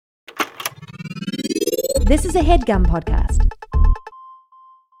This is a HeadGum podcast.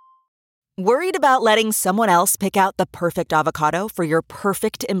 Worried about letting someone else pick out the perfect avocado for your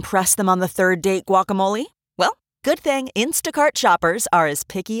perfect impress them on the third date guacamole? Well, good thing Instacart shoppers are as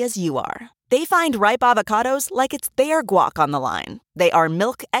picky as you are. They find ripe avocados like it's their guac on the line. They are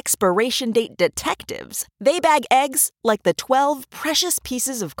milk expiration date detectives. They bag eggs like the 12 precious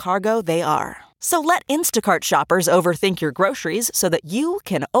pieces of cargo they are. So let Instacart shoppers overthink your groceries so that you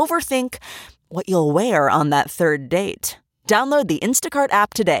can overthink what you'll wear on that third date. Download the Instacart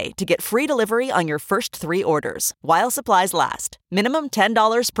app today to get free delivery on your first 3 orders, while supplies last. Minimum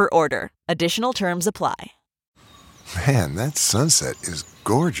 $10 per order. Additional terms apply. Man, that sunset is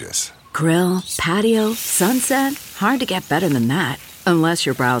gorgeous. Grill, patio, sunset. Hard to get better than that. Unless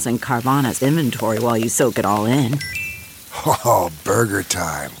you're browsing Carvana's inventory while you soak it all in. Oh, burger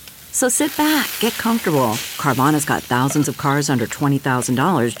time. So sit back, get comfortable. Carvana's got thousands of cars under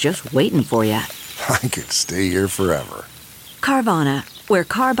 $20,000 just waiting for you. I could stay here forever. Carvana, where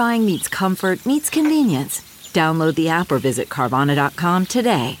car buying meets comfort meets convenience. Download the app or visit Carvana.com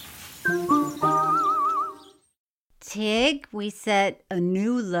today. Tig, we set a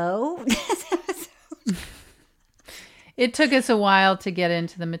new low. It took us a while to get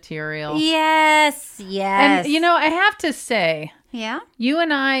into the material. Yes. And, I have to say, Yeah? you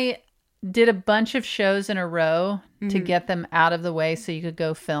and I did a bunch of shows in a row to get them out of the way so you could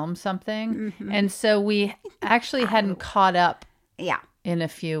go film something. And so we actually hadn't caught up Yeah. in a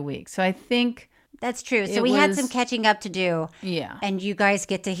few weeks. So I think... That's true. So It we had was- some catching up to do. Yeah. And you guys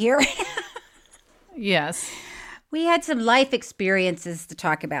get to hear it. Yes. We had some life experiences to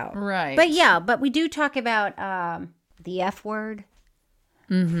talk about. Right. But we do talk about the F word.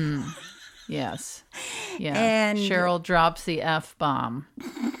 Yes. Yeah. And- Cheryl drops the F-bomb.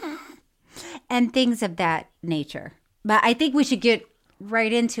 And things of that nature. But I think we should get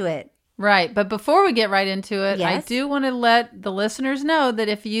right into it. Right. But before we get right into it, I Yes? do want to let the listeners know that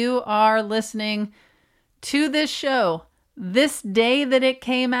if you are listening to this show this day that it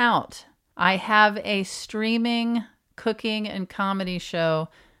came out, I have a streaming cooking and comedy show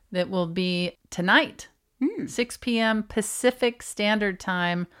that will be tonight, 6 p.m. Pacific Standard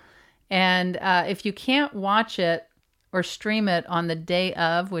Time. And if you can't watch it or stream it on the day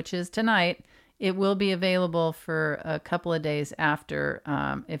of, which is tonight, it will be available for a couple of days after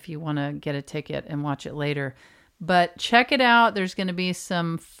if you want to get a ticket and watch it later. But check it out. There's going to be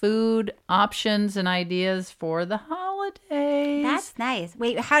some food options and ideas for the holidays. That's nice.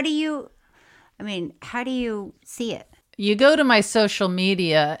 Wait, how do you see it? You go to my social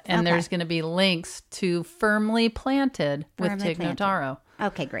media and Okay. there's going to be links to Firmly Planted with Firmly Tig Planted. Notaro.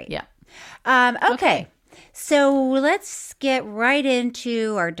 Okay, great. Yeah. Okay. So let's get right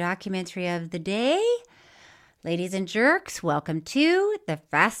into our documentary of the day. Ladies and jerks, welcome to The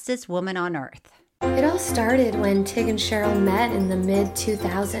Fastest Woman on Earth. It all started when Tig and Cheryl met in the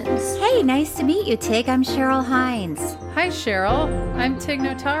mid-2000s. Hey, nice to meet you, Tig. I'm Cheryl Hines. Hi, Cheryl. I'm Tig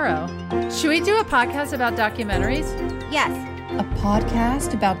Notaro. Should we do a podcast about documentaries? Yes. A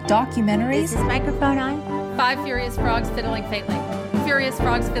podcast about Is documentaries? this microphone on? 5 furious frogs fiddling faintly. Furious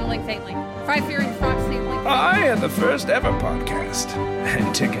frogs fiddling faintly. 5 furious frogs fiddling faintly. I am the first ever podcast,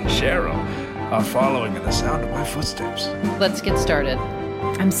 and Tig and Cheryl are following in the sound of my footsteps. Let's get started.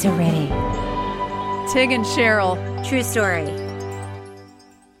 I'm so ready. Tig and Cheryl. True story.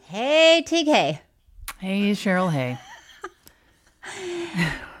 Hey, Tig, hey. Hey, Cheryl. Hey.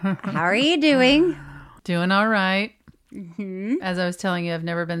 How are you doing? Doing all right. As I was telling you, I've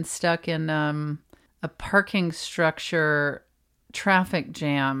never been stuck in a parking structure traffic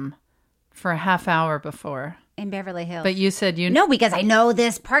jam for a half hour before. In Beverly Hills. But you said you No, because I know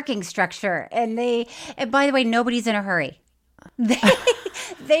this parking structure. And by the way, nobody's in a hurry.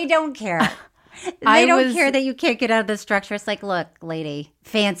 They don't care. They don't care that you can't get out of the structure. It's like, look, lady,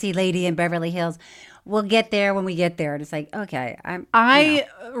 fancy lady in Beverly Hills. We'll get there when we get there. And it's like, okay, I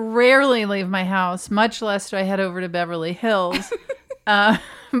rarely leave my house, much less do I head over to Beverly Hills. But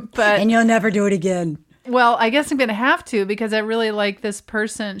and you'll never do it again. well, I guess I'm going to have to because I really like this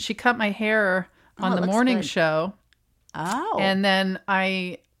person. She cut my hair on it the looks morning good. show. Oh. And then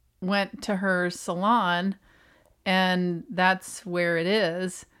I went to her salon, and that's where it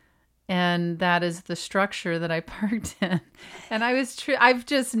is. And that is the structure that I parked in. And I've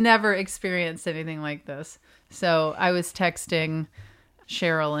just never experienced anything like this. So I was texting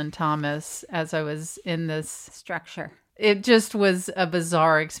Cheryl and Thomas as I was in this structure. It just was a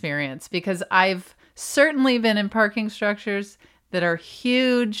bizarre experience because I've certainly been in parking structures that are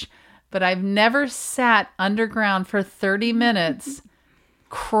huge, but I've never sat underground for 30 minutes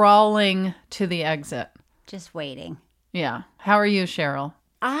crawling to the exit. Just waiting. Yeah. How are you, Cheryl?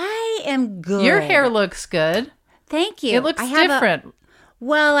 I I am good. Your hair looks good. Thank you. It looks different.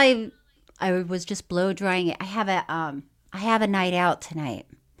 I was just blow drying it. I have a night out tonight.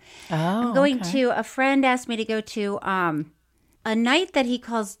 Oh, I'm going to, a friend asked me to go to a night that he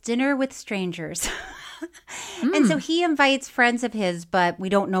calls Dinner with Strangers. And so he invites friends of his, but we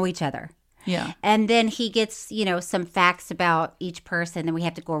don't know each other. Yeah. And then he gets, some facts about each person. Then we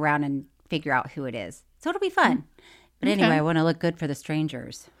have to go around and figure out who it is. So it'll be fun. But anyway, I want to look good for the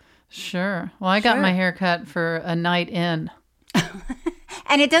strangers. Sure. Well, I got my hair cut for a night in.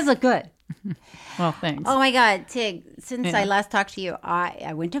 And it does look good. Well, thanks. Oh, my God, Tig, since I last talked to you,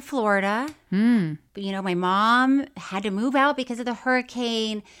 I went to Florida. But, my mom had to move out because of the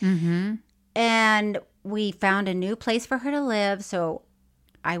hurricane. Mm-hmm. And we found a new place for her to live. So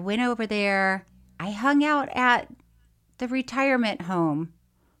I went over there. I hung out at the retirement home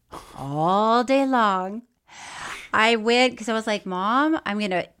all day long. I went because I was like, Mom,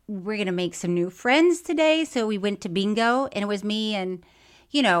 we're going to make some new friends today. So we went to bingo, and it was me and,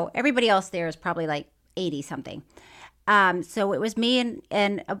 everybody else there is probably like 80 something. So it was me and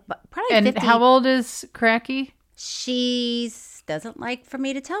probably 50. And how old is Cracky? She doesn't like for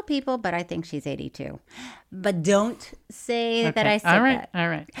me to tell people, but I think she's 82. But don't say that I said that. All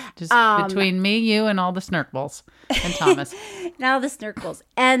right. Just between me, you, and all the snurkballs and Thomas. And all the snurkballs.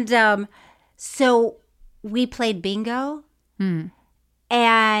 And so we played bingo.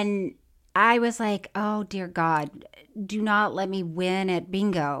 And I was like, oh, dear God, do not let me win at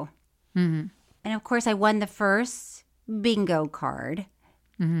bingo. And of course, I won the first bingo card.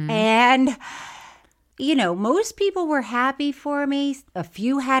 And, most people were happy for me. A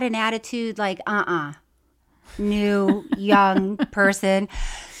few had an attitude like, new, young person.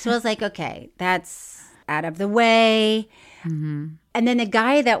 So I was like, okay, that's out of the way. And then the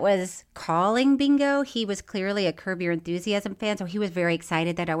guy that was calling bingo, he was clearly a Curb Your Enthusiasm fan, so he was very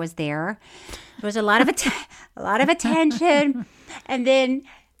excited that I was there. There was a lot of attention. And then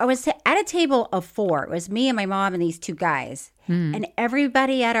I was at a table of 4. It was me and my mom and these 2 guys. And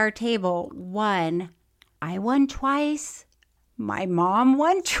everybody at our table won. I won twice. My mom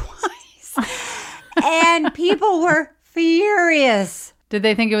won twice. And people were furious. Did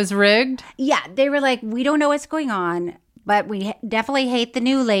they think it was rigged? Yeah, they were like, we don't know what's going on, but we definitely hate the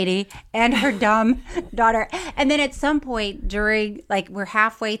new lady and her dumb daughter. And then at some point during, we're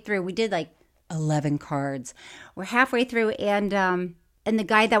halfway through, we did 11 cards. We're halfway through, and the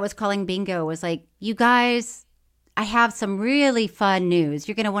guy that was calling bingo was like, you guys, I have some really fun news.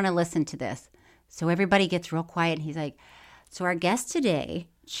 You're going to want to listen to this. So everybody gets real quiet, and he's like, so our guest today,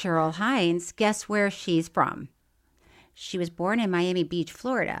 Cheryl Hines, guess where she's from? She was born in Miami Beach,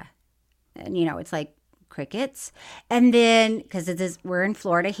 Florida. And, it's like crickets. And then, because we're in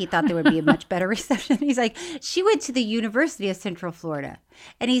Florida, he thought there would be a much better reception. He's like, she went to the University of Central Florida.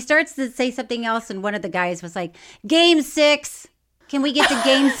 And he starts to say something else, and one of the guys was like, Game 6. Can we get to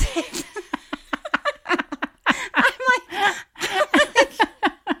Game 6? I'm like,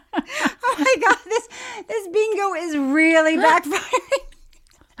 oh my God, this bingo is really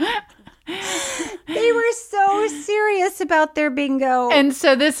backfiring. They were so serious about their bingo. And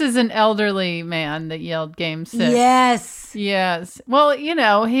so this is an elderly man that yelled Game 6. Yes. Well,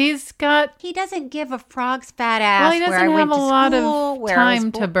 he's got... He doesn't give a frog's fat ass. Well, he doesn't have a lot of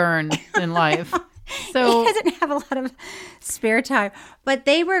time to burn in life. So he doesn't have a lot of spare time. But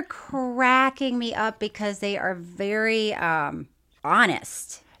they were cracking me up because they are very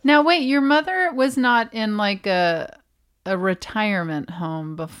honest. Now, wait, your mother was not in a retirement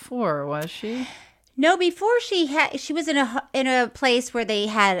home before, was she? No, before she was in a place where they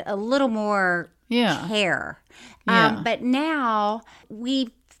had a little more care. But now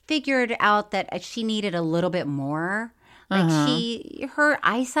we figured out that she needed a little bit more. Her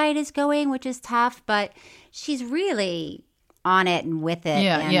eyesight is going, which is tough, but she's really on it and with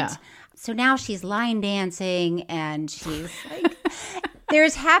it. So now she's line dancing, and she's like,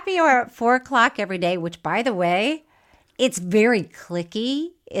 there's happy hour at 4:00 every day, which, by the way, it's very cliquey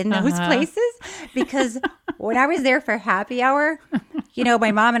in those places, because when I was there for happy hour,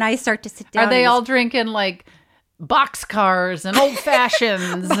 my mom and I start to sit down. Are they all drinking boxcars and old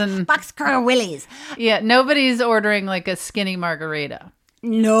fashions and Boxcar Willies? Yeah, nobody's ordering a skinny margarita.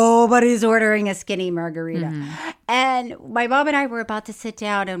 Nobody's ordering a skinny margarita. And my mom and I were about to sit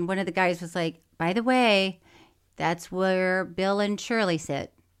down, and one of the guys was like, by the way, that's where Bill and Shirley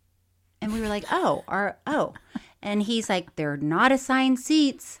sit. And we were like, oh. And he's like, they're not assigned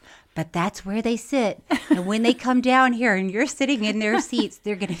seats, but that's where they sit. And when they come down here and you're sitting in their seats,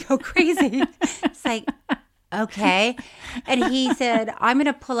 they're going to go crazy. It's like, okay. And he said, I'm going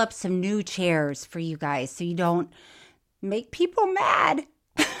to pull up some new chairs for you guys so you don't make people mad.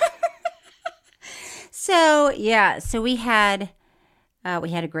 So we had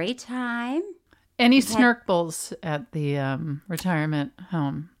a great time. Any snurkbles at the retirement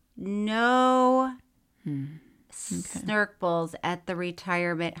home? No snurkbles at the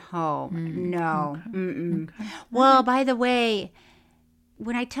retirement home. No. Okay. Well, by the way,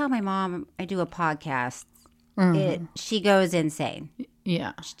 when I tell my mom I do a podcast, she goes insane.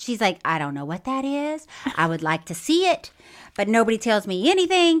 Yeah. She's like, I don't know what that is. I would like to see it, but nobody tells me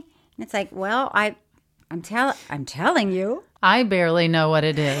anything. And it's like, well, I'm telling you. I barely know what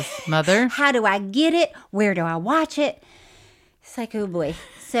it is, Mother. How do I get it? Where do I watch it? It's like, oh boy.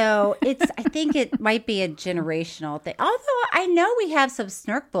 So I think it might be a generational thing. Although I know we have some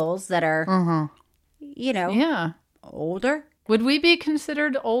snurkbles that are, older. Would we be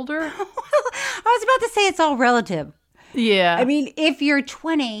considered older? I was about to say it's all relative. Yeah. I mean, if you're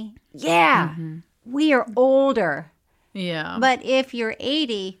 20, we are older. Yeah. But if you're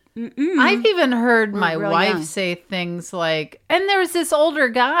 80, I've even heard my wife young. say things like, and there was this older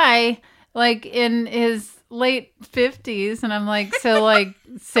guy, like in his late 50s, and I'm like, so like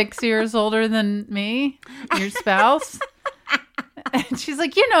 6 years older than me, your spouse? And she's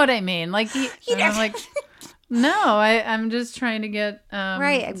like, you know what I mean? Like, and I'm like, no, I'm just trying to get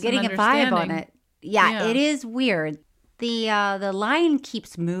right. I'm getting a vibe on it. Yeah, it is weird. The line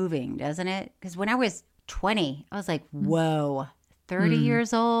keeps moving, doesn't it? Because when I was 20, I was like, whoa, 30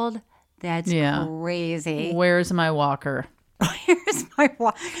 years old? That's crazy. Where's my walker? Where's my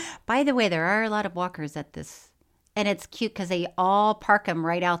walker? By the way, there are a lot of walkers at this. And it's cute because they all park them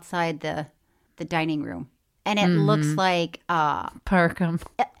right outside the dining room. And it looks like... park them.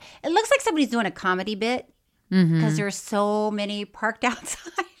 It looks like somebody's doing a comedy bit because there's so many parked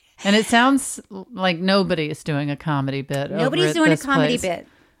outside. And it sounds like nobody is doing a comedy bit. Nobody's doing a comedy bit.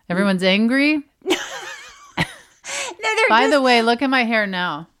 Everyone's angry. By the way, look at my hair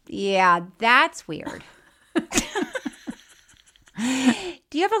now. Yeah, that's weird.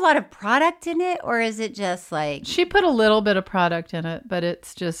 Do you have a lot of product in it, or is it just like... She put a little bit of product in it, but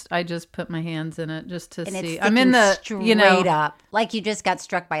it's just, I just put my hands in it just to see. I'm in the straight up, like you just got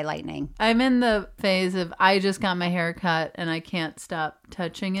struck by lightning. I'm in the phase of I just got my hair cut and I can't stop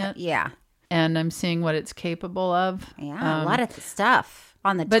touching it. Yeah. And I'm seeing what it's capable of. Yeah, a lot of stuff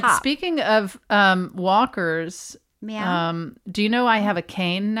on the top. But speaking of walkers, do you know I have a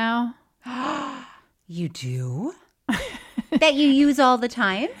cane now? You do? That you use all the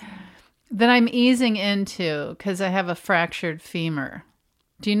time? That I'm easing into because I have a fractured femur.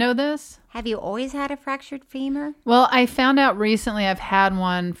 Do you know this? Have you always had a fractured femur? Well, I found out recently I've had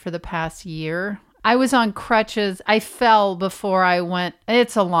one for the past year. I was on crutches. I fell before I went.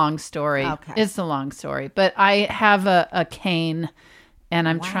 It's a long story. Okay. It's a long story. But I have a cane and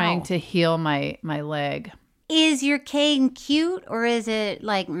I'm trying to heal my leg. Is your cane cute or is it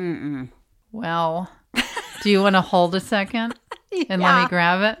like, Well... Do you want to hold a second and let me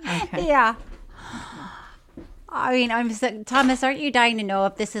grab it? Okay. Yeah. I mean, Thomas, aren't you dying to know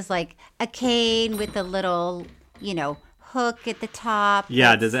if this is like a cane with a little, hook at the top?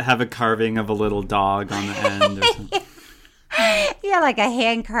 Yeah. Does it have a carving of a little dog on the end or something? Yeah, like a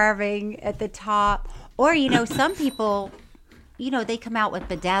hand carving at the top. Or, some people, they come out with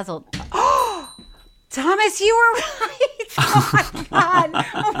bedazzled. Oh, Thomas, you were right. Oh, my God. Wait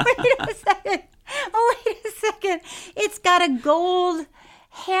a second. It's got a gold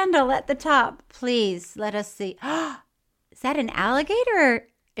handle at the top. Please let us see. Is that an alligator?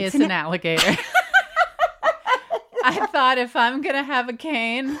 It's an alligator. I thought if I'm going to have a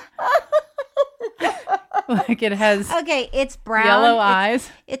cane, like it has it's brown. Yellow eyes.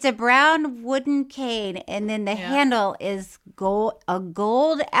 It's a brown wooden cane, and then the handle is a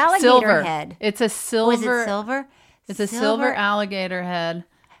gold alligator head. It's a silver. Is it silver? It's a silver alligator head.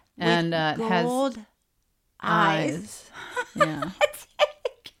 And it gold has eyes. Yeah.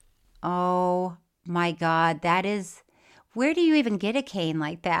 Oh my God. That is, where do you even get a cane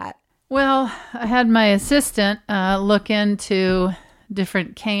like that? Well, I had my assistant look into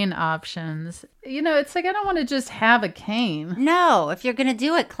different cane options. It's like I don't want to just have a cane. No, if you're going to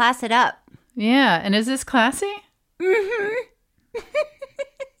do it, class it up. Yeah. And is this classy? Mm-hmm.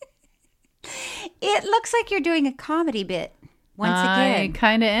 It looks like you're doing a comedy bit. Once again. I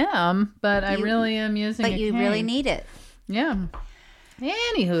kind of am, but I really am using But you really need it. Yeah.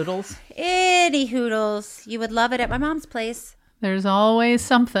 Any hoodles. You would love it at my mom's place. There's always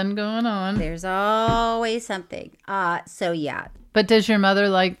something going on. There's always something. So, yeah. But does your mother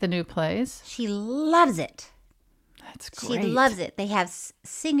like the new place? She loves it. That's great. She loves it. They have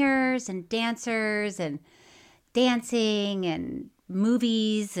singers and dancers and dancing and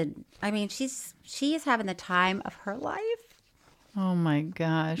movies. And I mean, she is having the time of her life. Oh my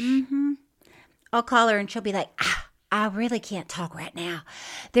gosh. Mm-hmm. I'll call her and she'll be like, I really can't talk right now.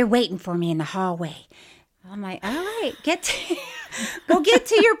 They're waiting for me in the hallway. I'm like, all right, go get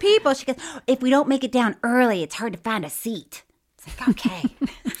to your people. She goes, if we don't make it down early, it's hard to find a seat. It's like, okay.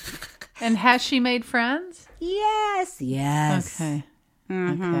 And has she made friends? Yes. Okay.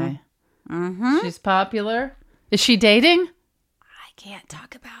 Mm-hmm. Okay. Mm-hmm. She's popular. Is she dating? I can't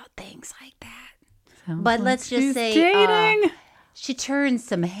talk about things like that. Sounds but like let's just she's say dating. She turns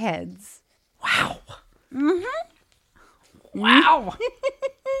some heads. Wow. Mm-hmm. Wow.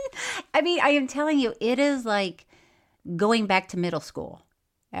 I mean, I am telling you, it is like going back to middle school.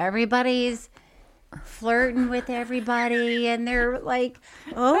 Everybody's flirting with everybody, and they're like,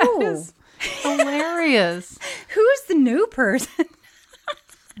 oh, hilarious. Who's the new person?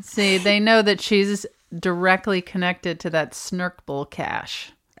 See, they know that she's directly connected to that Snurkbull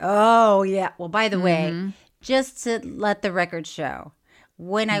cash. Oh, yeah. Well, by the way, just to let the record show,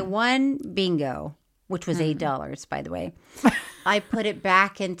 when I won bingo, which was $8, by the way, I put it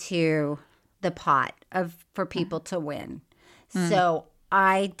back into the pot for people to win. So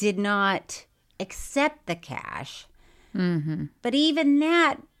I did not accept the cash. Mm-hmm. But even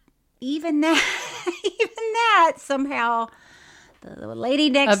that, somehow the lady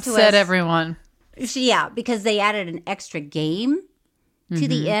next to us upset everyone. Because they added an extra game to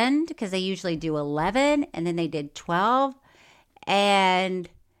the end, because they usually do 11 and then they did 12. And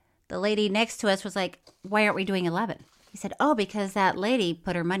the lady next to us was like, why aren't we doing 11? He said, oh, because that lady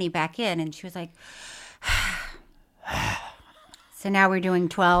put her money back in. And she was like, so now we're doing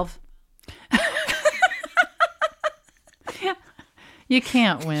 12. You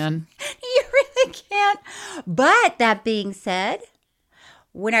can't win. You really can't. But that being said,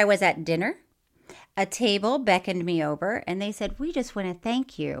 when I was at dinner, a table beckoned me over and they said, we just want to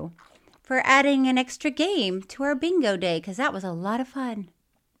thank you for adding an extra game to our bingo day, because that was a lot of fun.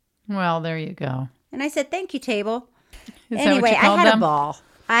 Well, there you go. And I said, thank you, table. Anyway, I had a ball.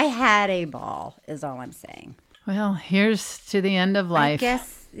 I had a ball, is all I'm saying. Well, here's to the end of life. I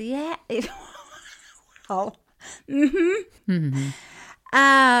guess, yeah. Wow.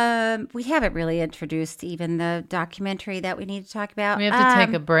 We haven't really introduced even the documentary that we need to talk about. We have to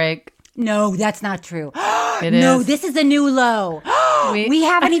take a break. No, that's not true. It no, is. this is a new low. We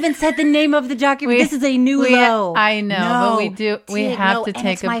haven't even said the name of the documentary. This is a new low. I know, no, but we do. We have to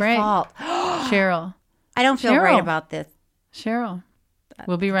take a break. Fault. Cheryl. I don't feel right about this. Cheryl.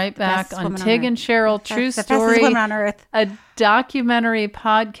 We'll be right back on Woman Tig on and Cheryl, True the Story, fastest woman on earth. A documentary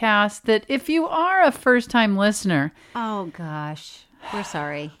podcast that if you are a first-time listener. Oh, gosh. We're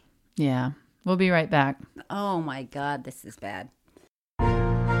sorry. Yeah. We'll be right back. Oh, my God. This is bad.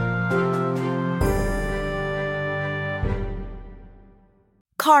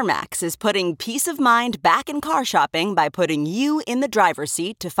 CarMax is putting peace of mind back in car shopping by putting you in the driver's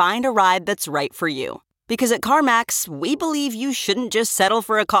seat to find a ride that's right for you. Because at CarMax, we believe you shouldn't just settle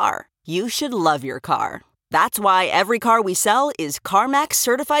for a car. You should love your car. That's why every car we sell is CarMax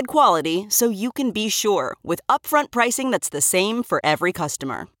certified quality, so you can be sure with upfront pricing that's the same for every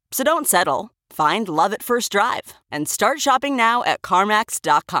customer. So don't settle. Find love at first drive and start shopping now at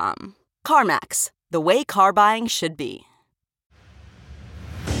CarMax.com. CarMax, the way car buying should be.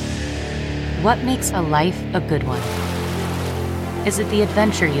 What makes a life a good one? Is it the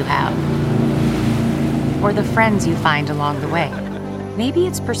adventure you have? Or the friends you find along the way? Maybe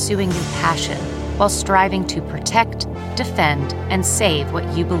it's pursuing your passion while striving to protect, defend, and save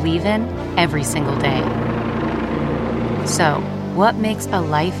what you believe in every single day. So, what makes a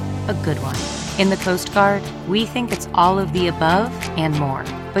life a good one? In the Coast Guard, we think it's all of the above and more,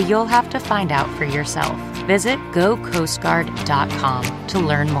 but you'll have to find out for yourself. Visit gocoastguard.com to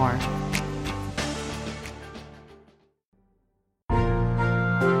learn more.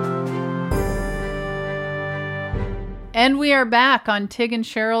 And we are back on Tig and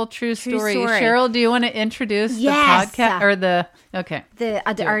Cheryl, True Story. Cheryl, do you want to introduce the podcast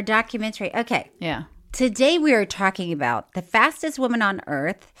or our documentary? Okay. Yeah. Today we are talking about The Fastest Woman on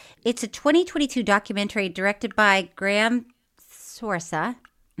Earth. It's a 2022 documentary directed by Graham Sorsa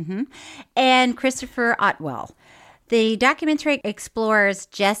and Christopher Otwell. The documentary explores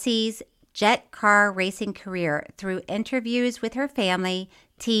Jessie's jet car racing career through interviews with her family,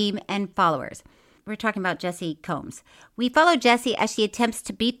 team, and followers. We're talking about Jessie Combs. We follow Jessie as she attempts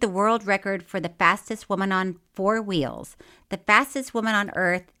to beat the world record for the fastest woman on 4 wheels. The Fastest Woman on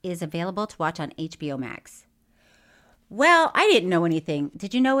Earth is available to watch on HBO Max. Well, I didn't know anything.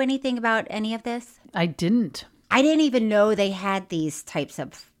 Did you know anything about any of this? I didn't. I didn't even know they had these types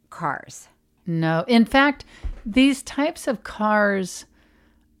of cars. No. In fact, these types of cars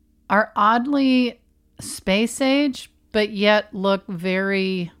are oddly space age, but yet look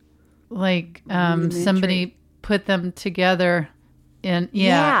very like somebody put them together in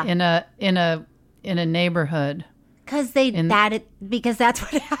a neighborhood. Because because that's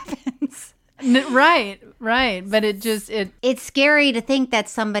what happens. Right. But it's scary to think that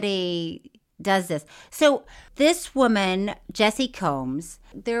somebody does this. So this woman, Jessie Combs,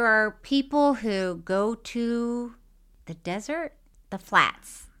 there are people who go to the desert, the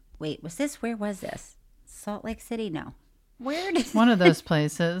flats. Wait, where was this? Salt Lake City? No. Where did one of those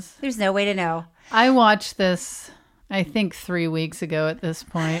places? There's no way to know. I watched this, I think 3 weeks ago at this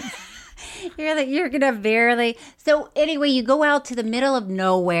point. You're gonna barely. So anyway, you go out to the middle of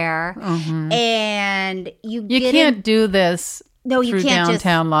nowhere, and you can't do this. No, you through can't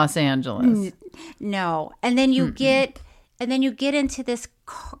downtown Los Angeles. No, and then you get into this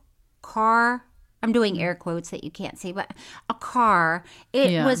car. I'm doing air quotes that you can't see, but a car.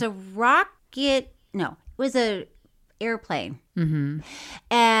 It was a rocket. No, it was a airplane,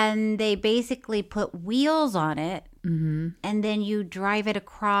 and they basically put wheels on it, and then you drive it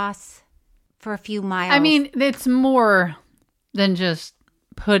across for a few miles. I mean, it's more than just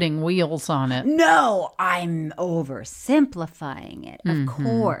putting wheels on it. No, I'm oversimplifying it, of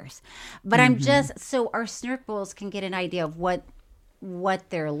course. But I'm just so our snurkles can get an idea of what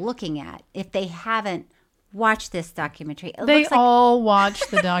they're looking at if they haven't watched this documentary. They all watch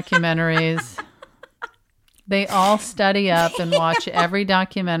the documentaries. They all study up and watch every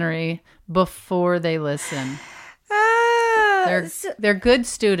documentary before they listen. They're good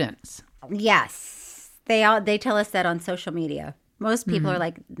students. Yes. They tell us that on social media. Most people are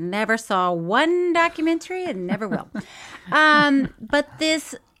like, never saw one documentary and never will. But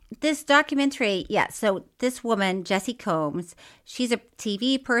this documentary, so this woman, Jessie Combs, she's a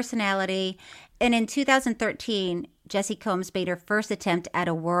TV personality. And in 2013, Jessie Combs made her first attempt at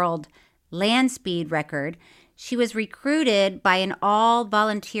a world land speed record. She was recruited by an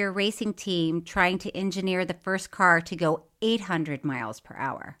all-volunteer racing team trying to engineer the first car to go 800 miles per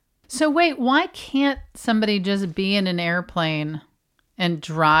hour. So wait, why can't somebody just be in an airplane and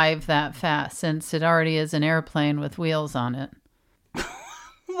drive that fast since it already is an airplane with wheels on it?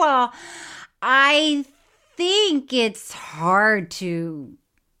 Well, I think it's hard to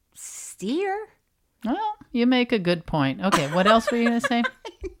steer. Well, you make a good point. Okay, what else were you going to say?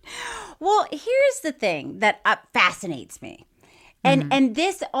 Well, here's the thing that fascinates me. And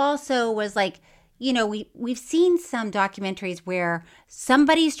this also was like, you know, we've seen some documentaries where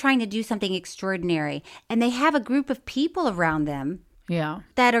somebody's trying to do something extraordinary and they have a group of people around them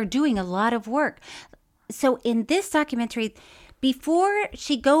that are doing a lot of work. So in this documentary, before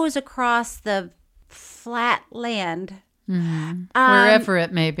she goes across the flat land, wherever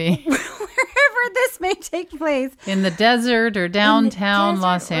it may be, wherever this may take place, in the desert or downtown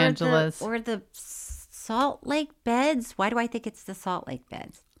Los Angeles, or the Salt Lake beds. Why do I think it's the Salt Lake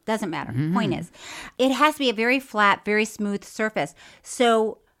beds? Doesn't matter. Point is, it has to be a very flat, very smooth surface.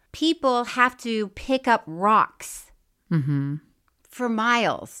 So people have to pick up rocks for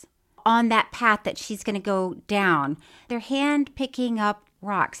miles on that path that she's going to go down. They're hand picking up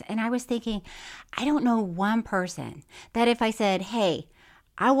rocks. And I was thinking, I don't know one person that if I said, hey,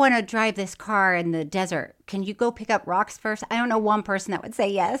 I want to drive this car in the desert, can you go pick up rocks first? I don't know one person that would say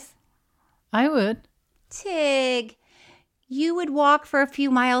yes. I would. Tig, you would walk for a few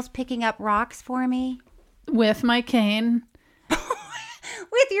miles picking up rocks for me? With my cane.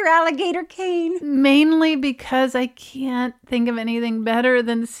 With your alligator cane. Mainly because I can't think of anything better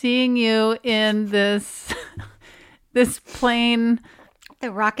than seeing you in this plane.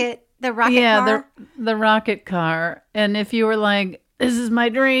 The rocket car? the rocket car. And if you were like, this is my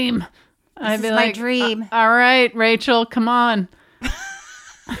dream. I'd be like, my dream. All right, Rachel, come on.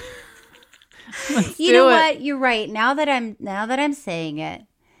 You know what? You're right. Now that I'm saying it,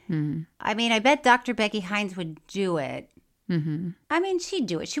 I mean, I bet Dr. Becky Hines would do it. I mean, she'd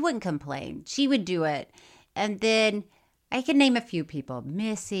do it. She wouldn't complain. She would do it. And then I can name a few people.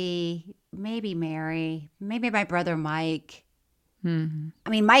 Missy, maybe Mary, maybe my brother Mike. I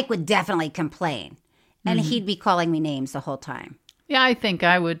mean, Mike would definitely complain. And he'd be calling me names the whole time. Yeah, I think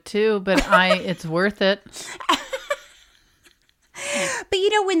I would too, but it's worth it. But you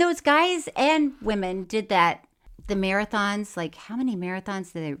know, when those guys and women did that, the marathons, like how many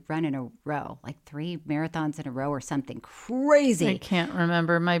marathons did they run in a row? Like 3 marathons in a row or something crazy. I can't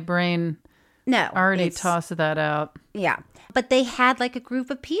remember. My brain already tossed that out. Yeah. But they had like a group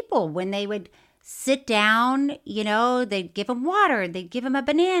of people when they would sit down, you know, they'd give them water, they'd give them a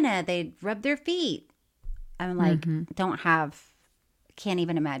banana, they'd rub their feet. I'm like, can't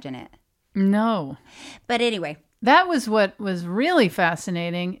even imagine it. No. But anyway. That was what was really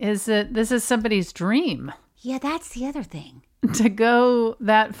fascinating, is that this is somebody's dream. Yeah, that's the other thing. to go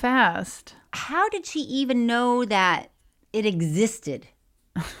that fast. How did she even know that it existed?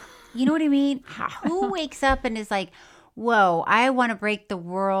 You know what I mean? Who wakes up and is like, whoa, I want to break the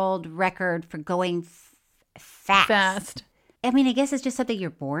world record for going fast. I mean, I guess it's just something you're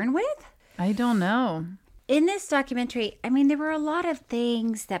born with? I don't know. In this documentary, I mean, there were a lot of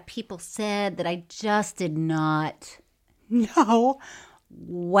things that people said that I just did not know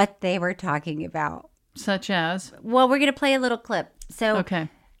what they were talking about. Such as? Well, we're going to play a little clip. Okay.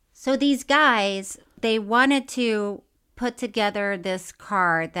 So these guys, they wanted to put together this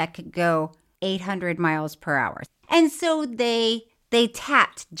car that could go 800 miles per hour. And so they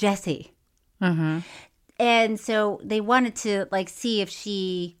tapped Jessie. Mm-hmm. And so they wanted to like see if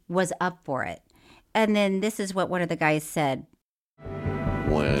she was up for it. And then this is what one of the guys said.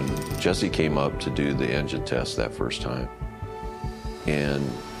 When Jessie came up to do the engine test that first time and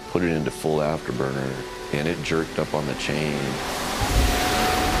put it into full afterburner and it jerked up on the chain,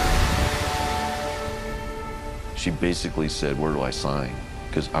 she basically said, where do I sign?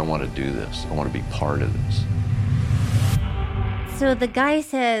 Because I want to do this. I want to be part of this. So the guy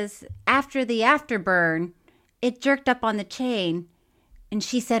says, after the afterburn, it jerked up on the chain, and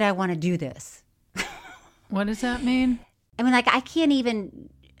she said, I want to do this. What does that mean? I mean, like, I can't even,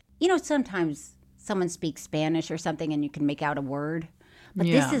 you know, sometimes someone speaks Spanish or something and you can make out a word. But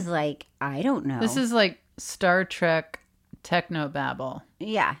this is like, I don't know. This is like Star Trek technobabble.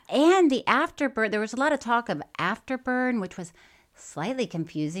 Yeah. And the afterburn, there was a lot of talk of afterburn, which was slightly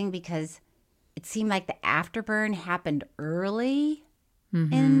confusing because it seemed like the afterburn happened early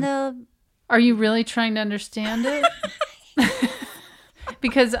in the... Are you really trying to understand it?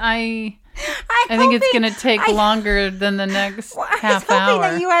 Because I think it's going to take longer than the next half hour. I was hoping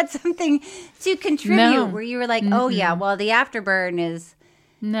that you had something to contribute where you were like, oh, yeah, well, the afterburn is...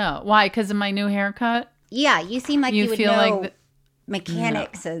 No. Why? Because of my new haircut? Yeah, you seem like you would know like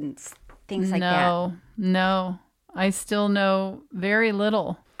mechanics and things like that. No. I still know very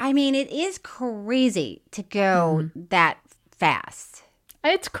little. I mean, it is crazy to go that fast.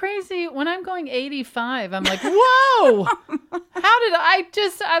 It's crazy. When I'm going 85, I'm like, whoa! How did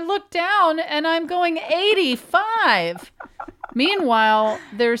I look down and I'm going 85. Meanwhile,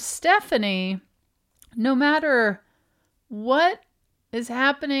 there's Stephanie. No matter what is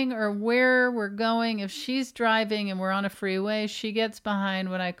happening or where we're going, if she's driving and we're on a freeway, she gets behind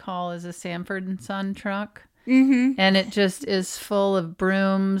what I call as a Sanford & Son truck. Mm-hmm. And it just is full of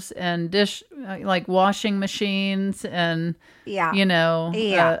brooms and like washing machines and, a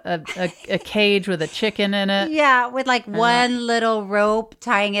cage with a chicken in it. Yeah, with like one little rope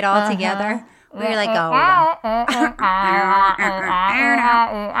tying it all together. We're like, oh, yeah.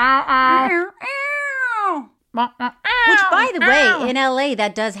 Which, by the way, in LA,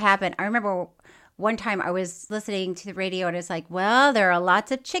 that does happen. I remember one time I was listening to the radio and it's like, well, there are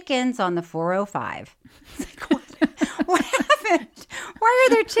lots of chickens on the 405. It's like, what happened? Why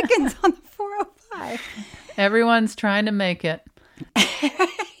are there chickens on the 405? Everyone's trying to make it.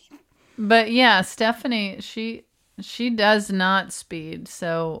 But yeah, Stephanie, she does not speed.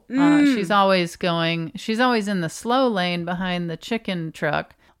 So she's always in the slow lane behind the chicken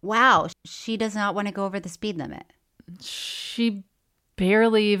truck. Wow. She does not want to go over the speed limit. She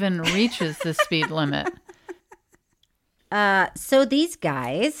barely even reaches the speed limit. So these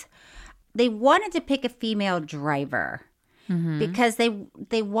guys, they wanted to pick a female driver because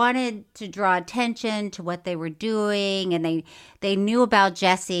they wanted to draw attention to what they were doing, and they knew about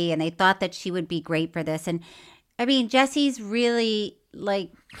Jessie, and they thought that she would be great for this. And I mean, Jessie's really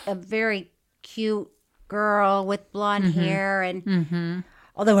like a very cute girl with blonde hair, and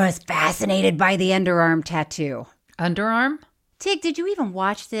although I was fascinated by the underarm tattoo. Underarm? Tig, did you even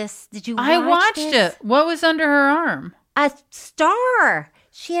watch this? I watched it. What was under her arm? A star.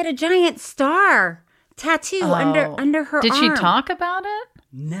 She had a giant star tattoo under her arm. Did she talk about it?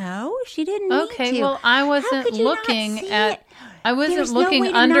 No, she didn't need to. Okay, well, I wasn't looking at... I wasn't looking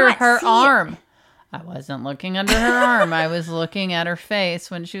under her arm. I wasn't looking under her arm. I was looking at her face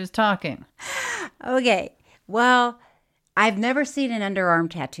when she was talking. Okay, well, I've never seen an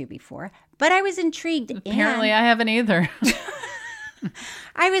underarm tattoo before, but I was intrigued. Apparently, I haven't either.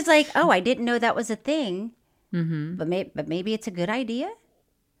 I was like, oh, I didn't know that was a thing. But maybe it's a good idea.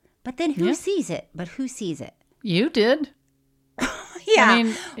 But then who sees it? But who sees it? You did. Yeah. I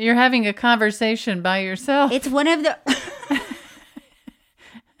mean, you're having a conversation by yourself. It's one of the...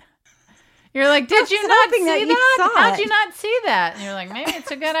 You're like, did you not see that? How'd you not see that? And you're like, maybe it's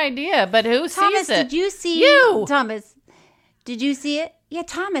a good idea, but who sees it? Did you see you? Thomas, did you see it? Yeah,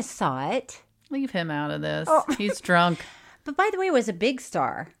 Thomas saw it. Leave him out of this. Oh. He's drunk. But by the way, it was a big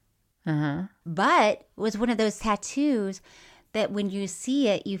star. But it was one of those tattoos that when you see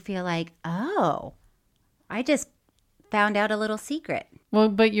it, you feel like, oh, I just found out a little secret. Well,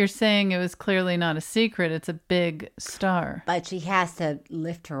 but you're saying it was clearly not a secret. It's a big star. But she has to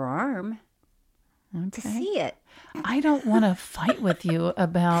lift her arm to see it. I don't want to fight with you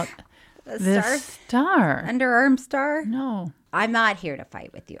about this star. Underarm star? No. I'm not here to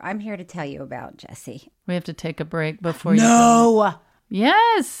fight with you. I'm here to tell you about Jessie. We have to take a break before you No!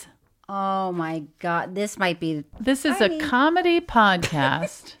 Yes! Oh my God. This is a comedy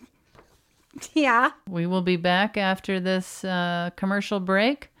podcast. Yeah. We will be back after this commercial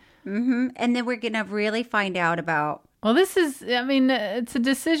break. Mm-hmm. And then we're going to really find out about... Well, it's a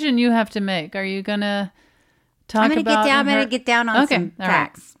decision you have to make. Are you going to talk about... I'm going to get down on some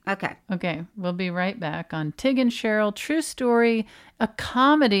facts. Right. Okay. We'll be right back on Tig and Cheryl, True Story, a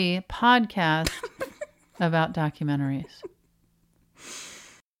comedy podcast about documentaries.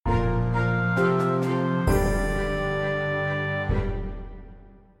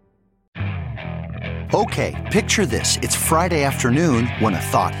 Okay, picture this. It's Friday afternoon when a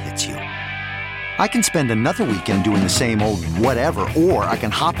thought hits you. I can spend another weekend doing the same old whatever, or I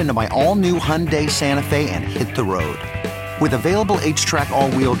can hop into my all-new Hyundai Santa Fe and hit the road. With available H-Track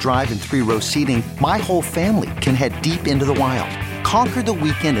all-wheel drive and 3-row seating, my whole family can head deep into the wild. Conquer the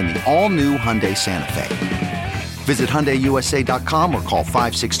weekend in the all-new Hyundai Santa Fe. Visit HyundaiUSA.com or call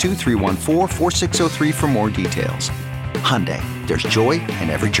 562-314-4603 for more details. Hyundai, there's joy in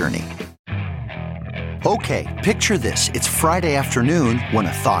every journey. Okay, picture this. It's Friday afternoon when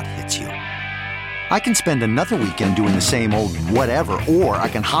a thought hits you. I can spend another weekend doing the same old whatever, or I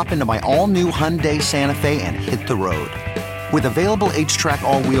can hop into my all-new Hyundai Santa Fe and hit the road. With available H-Track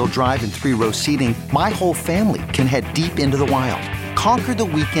all-wheel drive and 3-row seating, my whole family can head deep into the wild. Conquer the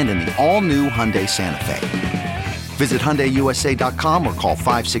weekend in the all-new Hyundai Santa Fe. Visit HyundaiUSA.com or call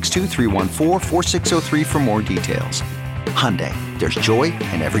 562-314-4603 for more details. Hyundai, there's joy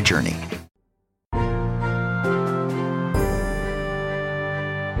in every journey.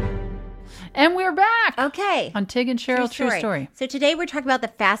 And we're back. Okay. On Tig and Cheryl, True Story. So today we're talking about the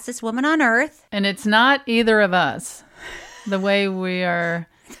fastest woman on earth. And it's not either of us. The way we are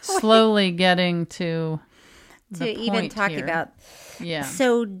slowly getting to even talk about. Yeah.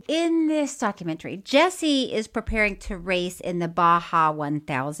 So in this documentary, Jessie is preparing to race in the Baja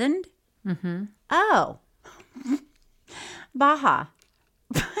 1000. Mm-hmm. Oh. Baja.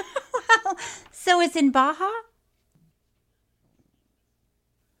 Well, so it's in Baja?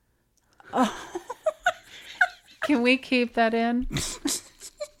 Oh. Can we keep that in?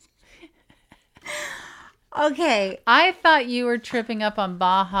 Okay. I thought you were tripping up on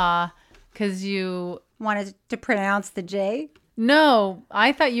Baja because you wanted to pronounce the J. No,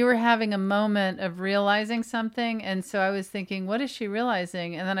 I thought you were having a moment of realizing something. And so I was thinking, what is she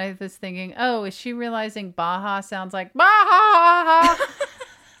realizing? And then I was thinking, oh, is she realizing Baja sounds like Baja?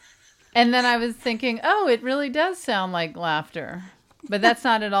 And then I was thinking, oh, it really does sound like laughter. But that's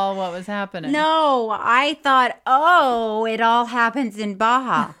not at all what was happening. No, I thought, oh, it all happens in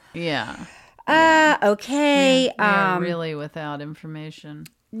Baja. Yeah. Okay. We are really without information.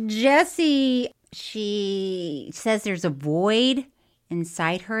 Jessie, she says there's a void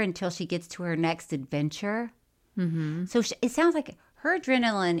inside her until she gets to her next adventure. Mm-hmm. So it sounds like her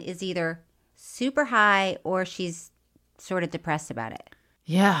adrenaline is either super high or she's sort of depressed about it.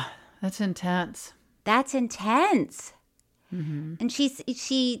 Yeah, that's intense. That's intense. Mm-hmm. And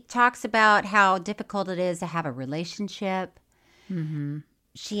she talks about how difficult it is to have a relationship. Mm-hmm.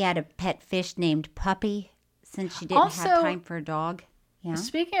 She had a pet fish named Puppy since she didn't have time for a dog. Yeah.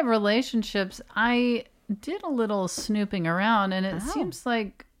 Speaking of relationships, I did a little snooping around, and it seems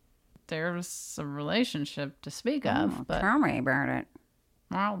like there's a relationship to speak of. But tell me about it.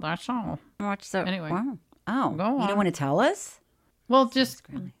 Well, that's all. What's the anyway? Wow. Oh, go on. You don't want to tell us? Well, just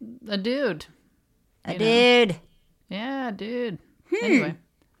a dude. A dude. Yeah, dude. Anyway,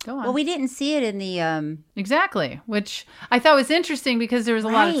 go on. Well, we didn't see it in the Exactly, which I thought was interesting because there was a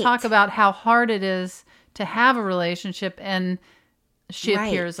lot of talk about how hard it is to have a relationship, and she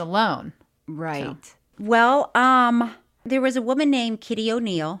appears alone. Right. So. Well, there was a woman named Kitty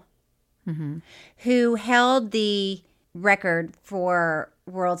O'Neill who held the record for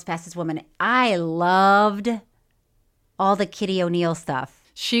world's fastest woman. I loved all the Kitty O'Neill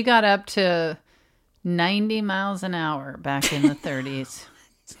stuff. She got up to 90 miles an hour back in the 30s.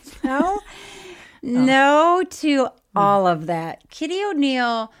 No to all of that. Kitty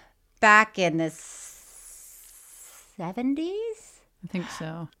O'Neill back in the 70s? I think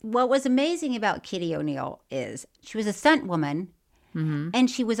so. What was amazing about Kitty O'Neill is she was a stunt woman, and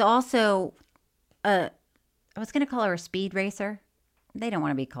she was also I was going to call her a speed racer. They don't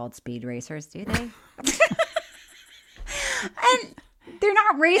want to be called speed racers, do they? And they're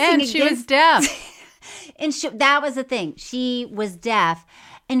not racing and against... she was deaf. And that was the thing. She was deaf,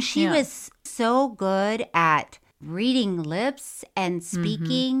 and she was so good at reading lips and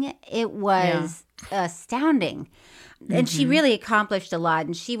speaking. It was astounding. And she really accomplished a lot,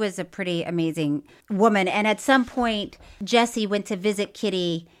 and she was a pretty amazing woman. And at some point, Jessie went to visit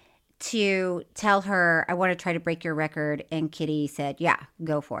Kitty to tell her, I want to try to break your record. And Kitty said, yeah,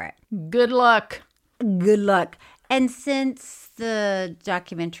 go for it. Good luck. Good luck. And since the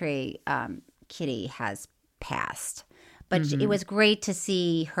documentary, Kitty has passed. But it was great to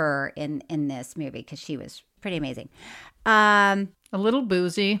see her in this movie because she was pretty amazing. A little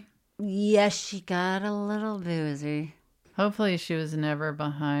boozy. Yes, she got a little boozy. Hopefully she was never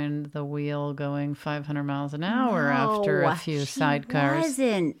behind the wheel going 500 miles an hour after a few sidecars.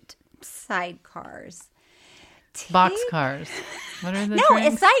 Wasn't sidecars. Boxcars. What are the No,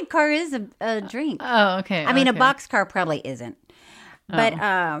 drinks? a sidecar is a drink. Oh, okay. I mean, a boxcar probably isn't. But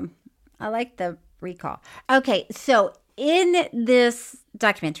I like the recall. Okay, so in this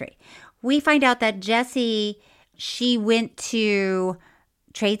documentary, we find out that Jessie, she went to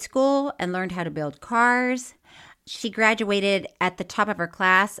trade school and learned how to build cars. She graduated at the top of her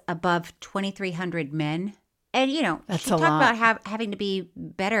class above 2,300 men. And, you know, That's she a talked lot. about having to be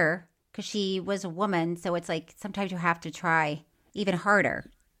better because she was a woman. So it's like sometimes you have to try even harder.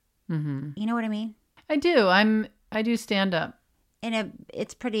 Mm-hmm. You know what I mean? I do. I do stand up. And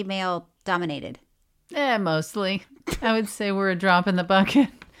it's pretty male dominated. Mostly. I would say we're a drop in the bucket.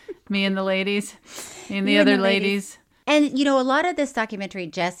 Me and the ladies. Me and the other ladies. And, you know, a lot of this documentary,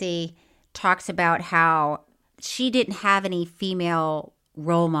 Jessie talks about how she didn't have any female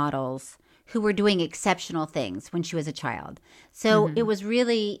role models who were doing exceptional things when she was a child. So it was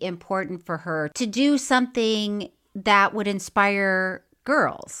really important for her to do something that would inspire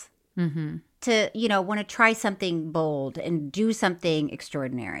girls to, you know, want to try something bold and do something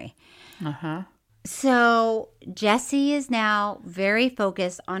extraordinary. So Jessie is now very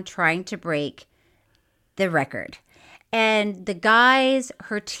focused on trying to break the record. And the guys,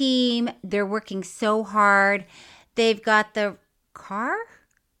 her team, they're working so hard. They've got the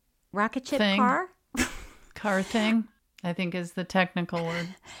rocket ship Car thing, I think is the technical word.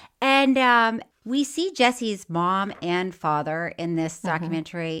 And we see Jessie's mom and father in this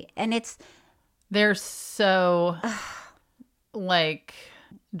documentary. And they're so like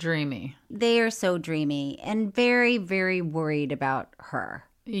dreamy. They are so dreamy and very, very worried about her.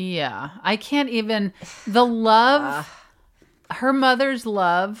 Yeah. I can't even, the love, her mother's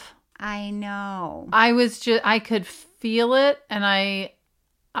love. I know. I could feel it, and I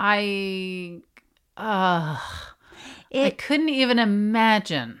couldn't even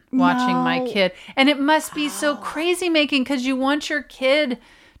imagine watching my kid. And it must be so crazy making because you want your kid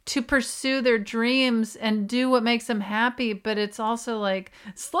to pursue their dreams and do what makes them happy, but it's also like,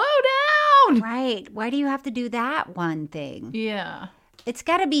 slow down. Right. Why do you have to do that one thing? Yeah. It's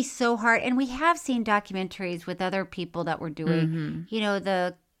got to be so hard. And we have seen documentaries with other people that were doing, you know,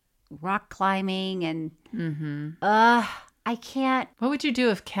 the rock climbing and, I can't. What would you do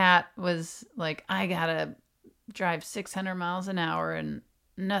if Kat was like, I gotta drive 600 miles an hour and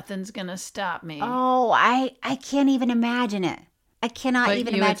nothing's gonna stop me? Oh, I can't even imagine it. I cannot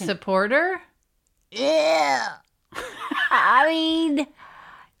even imagine. But you would support her? Yeah. I mean,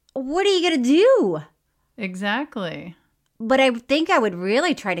 what are you gonna do? Exactly. But I think I would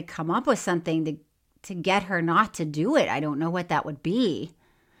really try to come up with something to get her not to do it. I don't know what that would be.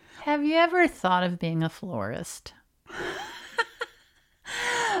 Have you ever thought of being a florist?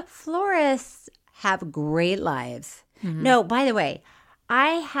 Florists have great lives. No, by the way, I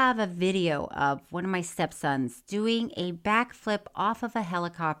have a video of one of my stepsons doing a backflip off of a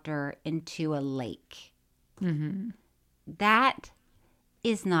helicopter into a lake. That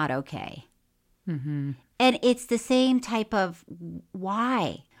is not okay. And it's the same type of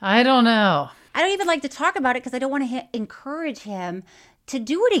why. I don't know. I don't even like to talk about it because I don't want to encourage him to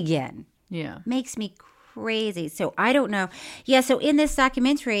do it again. Yeah. Makes me crazy. So I don't know. Yeah, so in this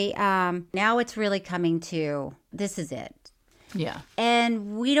documentary, now it's really coming to, this is it. Yeah.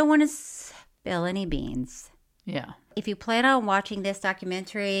 And we don't want to spill any beans. Yeah. If you plan on watching this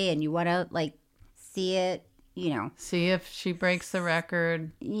documentary and you want to like see it, you know. See if she breaks the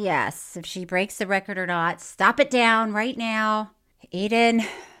record. Yes, if she breaks the record or not. Stop it down right now. Aiden,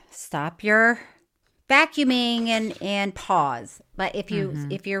 stop your vacuuming and pause. But if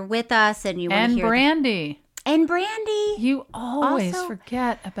you're with us and you want to hear Brandy. And Brandy. You always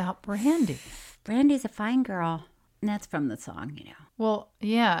forget about Brandy. Brandy's a fine girl. And that's from the song, you know. Well,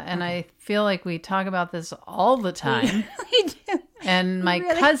 yeah, and I feel like we talk about this all the time. We do. And my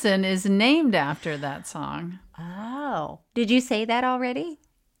cousin is named after that song. Oh. Oh. Did you say that already?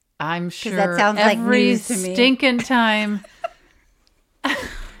 I'm sure that sounds like every news to me. stinking time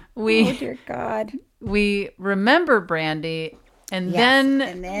Oh, dear God. we remember Brandy, and, Yes, then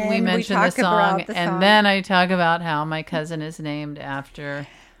and then we we mention talk the song, about the and song. then I talk about how my cousin is named after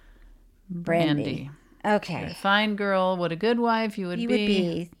Brandy. Okay. You're a fine girl. What a good wife you would You be. would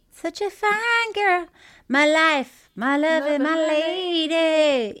be such a fine girl. My life, my love, and my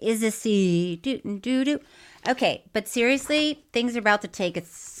lady is a sea. Do. Okay, but seriously, things are about to take a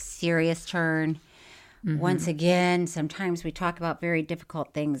serious turn. Once again, sometimes we talk about very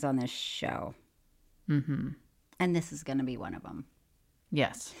difficult things on this show. And this is going to be one of them.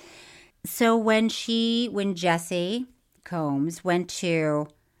 Yes. So when Jessie Combs went to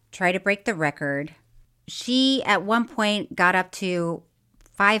try to break the record, she at one point got up to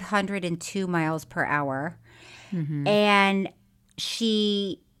 502 miles per hour, and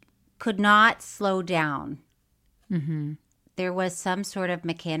she could not slow down. There was some sort of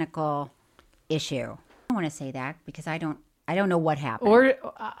mechanical issue. I don't want to say that because I don't know what happened.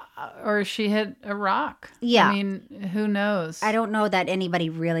 Or she hit a rock. Yeah. I mean, who knows? I don't know that anybody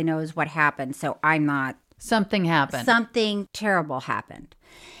really knows what happened, so I'm not. Something happened. Something terrible happened.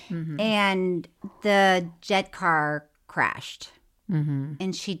 And the jet car crashed.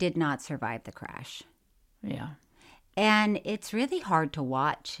 And she did not survive the crash. Yeah. And it's really hard to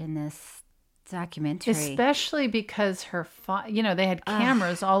watch in this documentary. Especially because they had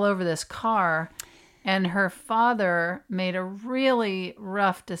cameras all over this car, and her father made a really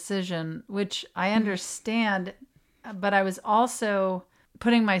rough decision, which I understand, but I was also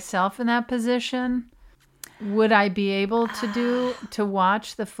putting myself in that position. Would I be able to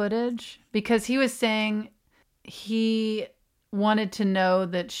watch the footage? Because he was saying he wanted to know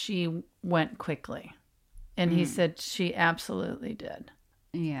that she went quickly. And he said she absolutely did.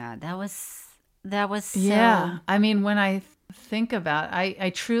 Yeah, that was so... Yeah. I mean, when I think about it, I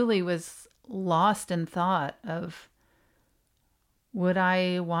truly was lost in thought of, would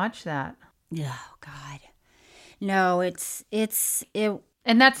I watch that? Oh, God. No, it.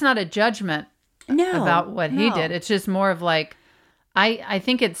 And that's not a judgment about what he no. did. It's just more of like, I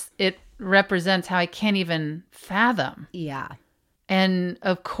think it represents how I can't even fathom. Yeah. And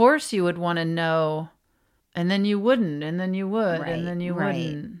of course you would want to know, and then you wouldn't, and then you would, and then you Right.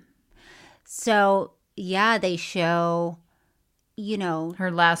 wouldn't. So, yeah, they show,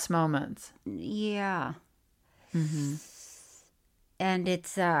 her last moments. Yeah. And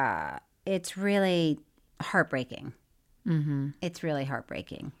it's really heartbreaking. It's really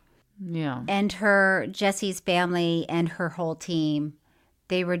heartbreaking. Yeah. And Jessie's family and her whole team,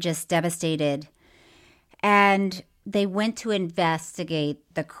 they were just devastated. And they went to investigate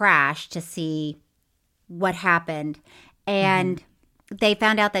the crash to see what happened. And they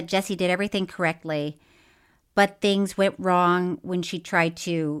found out that Jessie did everything correctly, but things went wrong when she tried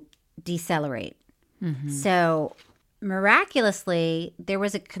to decelerate. So miraculously, there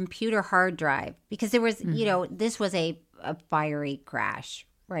was a computer hard drive because there was, this was a fiery crash,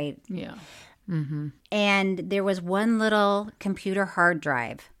 right? Yeah. And there was one little computer hard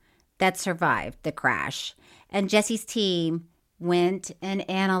drive that survived the crash. And Jessie's team went and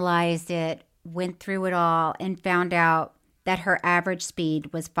analyzed it, went through it all, and found out that her average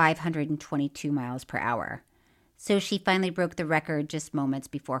speed was 522 miles per hour. So she finally broke the record just moments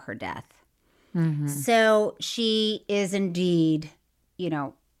before her death. So she is indeed,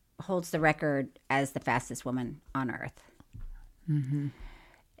 holds the record as the fastest woman on Earth. And,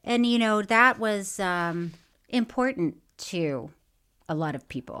 that was important to a lot of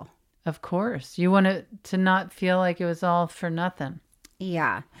people. Of course. You want it to not feel like it was all for nothing.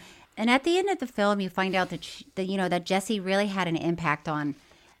 Yeah. And at the end of the film, you find out that Jessie really had an impact on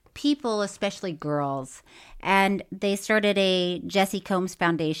people, especially girls. And they started a Jessie Combs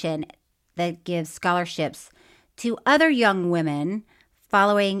Foundation that gives scholarships to other young women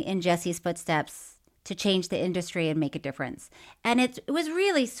following in Jessie's footsteps to change the industry and make a difference. And it was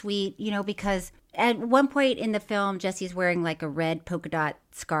really sweet, because at one point in the film, Jessie's wearing like a red polka dot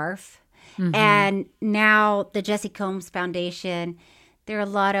scarf. And now the Jessie Combs Foundation, there are a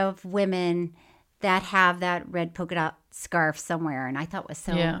lot of women that have that red polka dot scarf somewhere. And I thought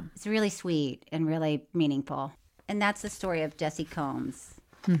it's really sweet and really meaningful. And that's the story of Jessie Combs.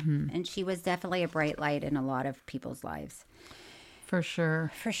 And she was definitely a bright light in a lot of people's lives. For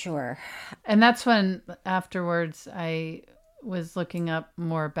sure. For sure. And that's when afterwards I was looking up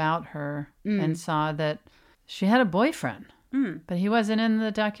more about her and saw that she had a boyfriend, but he wasn't in the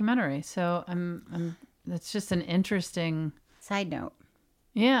documentary. So that's just an interesting side note.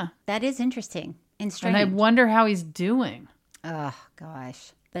 Yeah. That is interesting and strange. And I wonder how he's doing. Oh,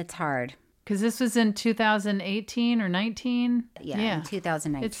 gosh. That's hard. Because this was in 2018 or 19? Yeah, in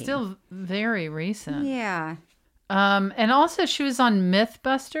 2019. It's still very recent. Yeah. And also she was on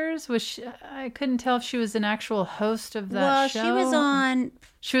Mythbusters, which I couldn't tell if she was an actual host of that show. Well, she was on...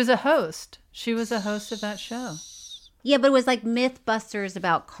 She was a host. She was a host of that show. Yeah, but it was like Mythbusters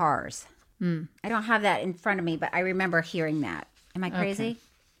about cars. Mm. I don't have that in front of me, but I remember hearing that. Am I crazy?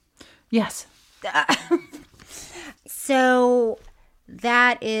 Okay. Yes. So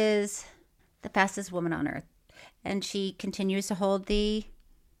that is the fastest woman on earth. And she continues to hold the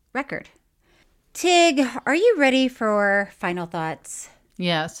record. Tig, are you ready for final thoughts?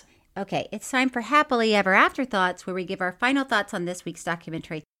 Yes. Okay, it's time for Happily Ever After Thoughts, where we give our final thoughts on this week's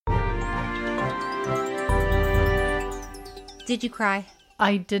documentary. Did you cry?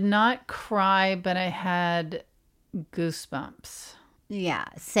 I did not cry, but I had goosebumps. Yeah,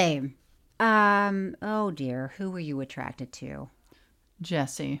 same. Oh dear, who were you attracted to?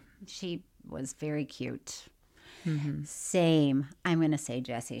 Jessie. She was very cute. Mm-hmm. Same. I'm going to say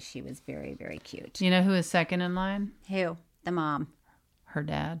Jessie. She was very, very cute. You know who is second in line? Who? The mom. Her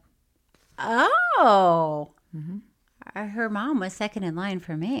dad. Oh. Mm-hmm. Her mom was second in line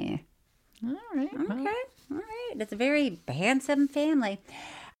for me. All right. Okay. All right. It's a very handsome family.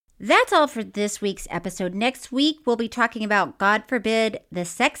 That's all for this week's episode. Next week, we'll be talking about, God forbid, the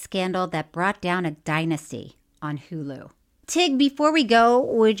sex scandal that brought down a dynasty on Hulu. Tig, before we go,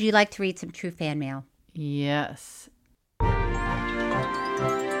 would you like to read some true fan mail? Yes.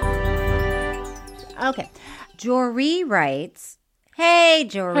 Okay. Jory writes, Hey,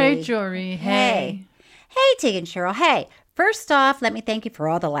 Jory. Hey, Jory. Hey. Hey, Tig and Cheryl. Hey. First off, let me thank you for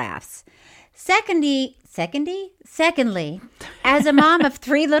all the laughs. Secondly, as a mom of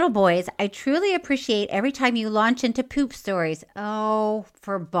 3 little boys, I truly appreciate every time you launch into poop stories. Oh,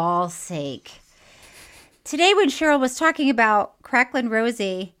 for ball's sake. Today when Cheryl was talking about Cracklin'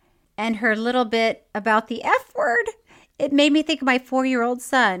 Rosie and her little bit about the F word, it made me think of my 4-year-old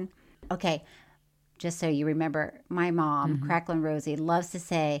son. Okay, just so you remember, my mom, Cracklin' Rosie, loves to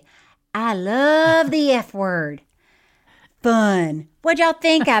say, I love the F word. Fun. What'd y'all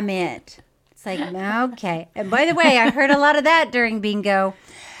think I meant? It's like, okay. And by the way, I heard a lot of that during bingo.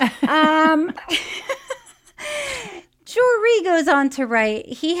 Jory goes on to write,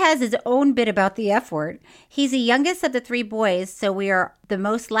 he has his own bit about the F word. He's the youngest of the 3 boys, so we are the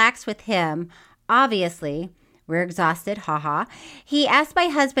most lax with him. Obviously, we're exhausted, haha. He asked my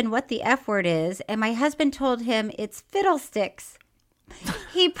husband what the F word is, and my husband told him it's fiddlesticks.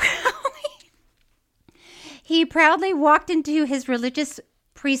 He proudly walked into his religious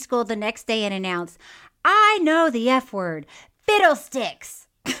preschool the next day and announced, I know the F word, fiddlesticks.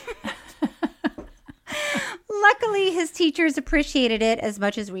 Luckily, his teachers appreciated it as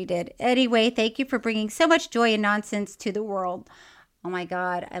much as we did. Anyway, thank you for bringing so much joy and nonsense to the world. Oh my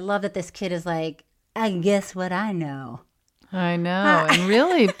God, I love that this kid is like, I guess what I know. I know, and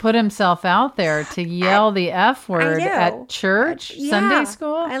really put himself out there to yell the F word at church, Sunday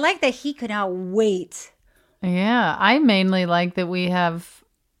school. I like that he could not wait. Yeah, I mainly like that we have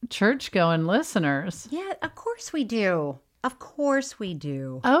church-going listeners. Yeah, of course we do. Of course we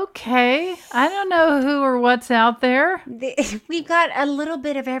do. Okay. I don't know who or what's out there. We've got a little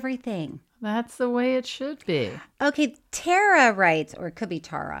bit of everything. That's the way it should be. Okay, Tara writes, or it could be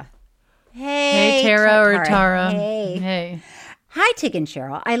Tara. Hey, Tara or Tara. Hey. Hi, Tig and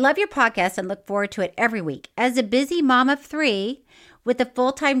Cheryl. I love your podcast and look forward to it every week. As a busy mom of 3 with a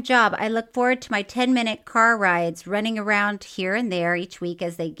full-time job, I look forward to my 10-minute car rides running around here and there each week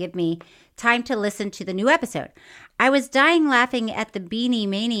as they give me time to listen to the new episode. I was dying laughing at the Beanie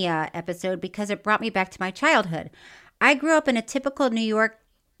Mania episode because it brought me back to my childhood. I grew up in a typical New York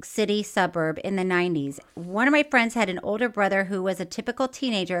City suburb in the 90s. One of my friends had an older brother who was a typical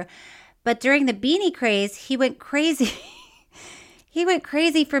teenager, but during the beanie craze, he went crazy. He went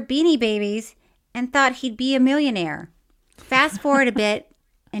crazy for Beanie Babies and thought he'd be a millionaire. Fast forward a bit,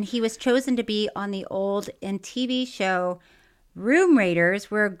 and he was chosen to be on the old MTV show Room Raiders,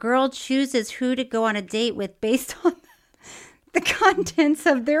 where a girl chooses who to go on a date with based on the contents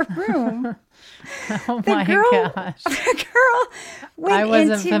of their room. Oh my gosh. The girl went I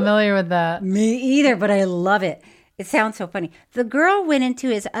wasn't familiar with that. Me either, but I love it. It sounds so funny. The girl went into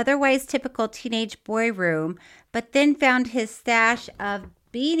his otherwise typical teenage boy room, but then found his stash of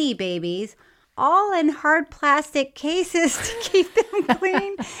Beanie Babies, all in hard plastic cases to keep them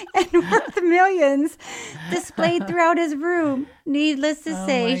clean and worth millions, displayed throughout his room. Needless to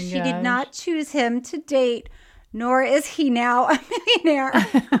say, she did not choose him to date, nor is he now a millionaire.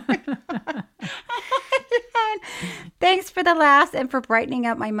 Thanks for the laughs and for brightening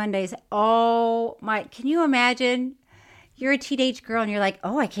up my Mondays. Oh my, can you imagine? you're a teenage girl and you're like,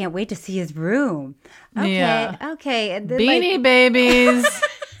 oh, I can't wait to see his room. Okay, Yeah. okay. And then, Beanie Babies.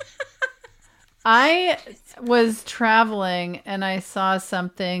 I was traveling and I saw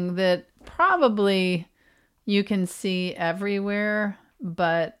something that probably you can see everywhere,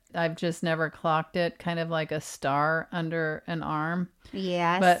 but I've just never clocked it, kind of like a star under an arm.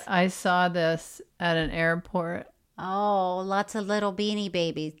 Yes. But I saw this at an airport. Oh, lots of little Beanie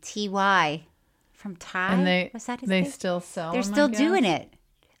Babies. TY from Ty. And Was that his they name? still sell They're them, I still guess? doing it.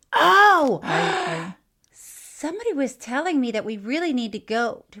 Oh, I somebody was telling me that we really need to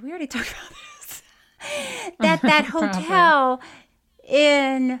go. Did we already talk about this? that hotel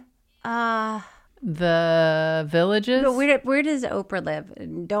in the Villages? no, where does Oprah live?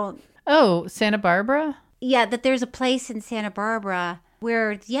 Don't. Oh, Santa Barbara? Yeah, that there's a place in Santa Barbara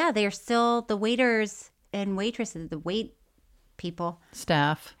where they're still the waiters and waitresses, the wait people,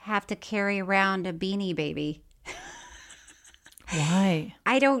 Staff. have to carry around a Beanie Baby. Why?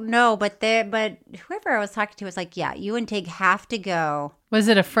 I don't know, but whoever I was talking to was like, yeah, you and Tig have to go. Was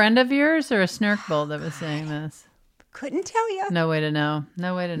it a friend of yours or a Snurkbull that was saying this? Couldn't tell you. No way to know.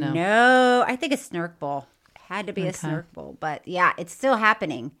 No way to know. No, I think a Snurkbull. Had to be a Snurkbull, but yeah, it's still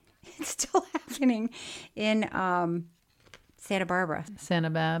happening. It's still happening in Santa Barbara. Santa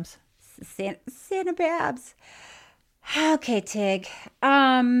Babs. Santa Babs. Okay, Tig.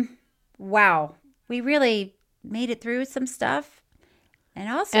 Wow. We really made it through some stuff.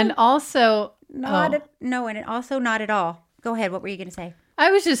 And also not at all. Go ahead. What were you going to say?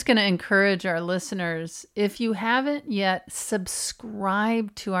 I was just going to encourage our listeners, if you haven't yet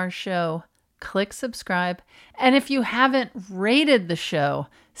subscribed to our show, click subscribe. And if you haven't rated the show,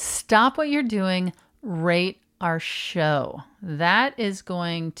 stop what you're doing, rate our show. That is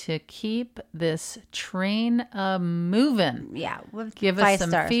going to keep this train moving. Yeah. Give us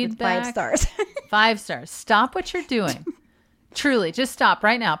some feedback. 5 stars. 5 stars. Stop what you're doing. Truly, just stop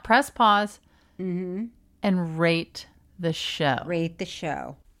right now. Press pause and rate the show. Rate the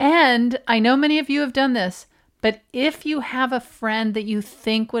show. And I know many of you have done this, but if you have a friend that you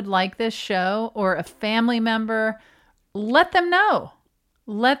think would like this show or a family member, let them know.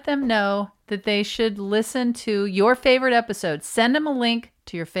 Let them know that they should listen to your favorite episode. Send them a link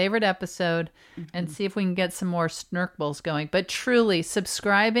to your favorite episode and see if we can get some more Snurkbulls going. But truly,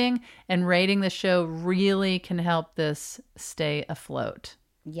 subscribing and rating the show really can help this stay afloat.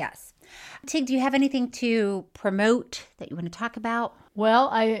 Yes. Tig, do you have anything to promote that you want to talk about? Well,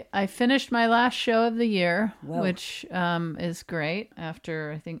 I finished my last show of the year, Whoa. which is great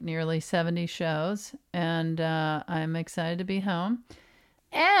after, I think, nearly 70 shows. And I'm excited to be home.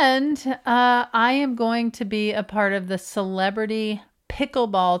 And I am going to be a part of the Celebrity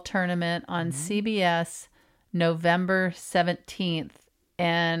Pickleball Tournament on CBS November 17th.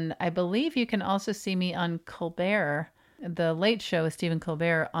 And I believe you can also see me on Colbert, the Late Show with Stephen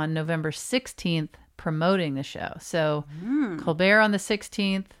Colbert, on November 16th, promoting the show. So Colbert on the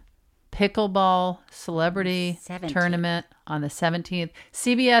 16th, Pickleball Celebrity 17th. Tournament on the 17th.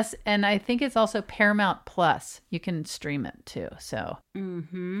 CBS, and I think it's also Paramount Plus. You can stream it too. So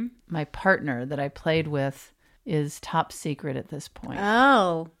my partner that I played with is top secret at this point.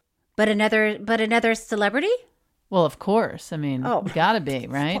 Oh, but another celebrity? Well, of course. I mean, gotta be,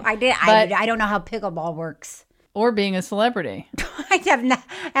 right? I don't know how pickleball works. Or being a celebrity. I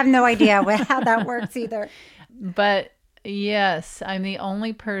have no idea how that works either. But yes, I'm the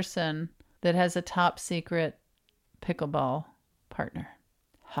only person that has a top secret pickleball partner.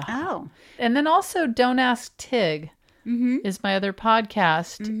 Oh. And then also Don't Ask Tig is my other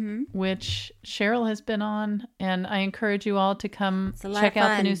podcast, which Cheryl has been on. And I encourage you all to come check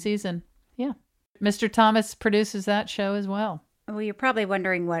out the new season. Yeah. Mr. Thomas produces that show as well. Well, you're probably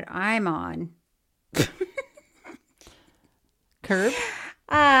wondering what I'm on. Curb?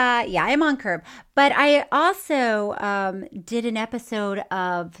 Yeah, I'm on Curb. But I also did an episode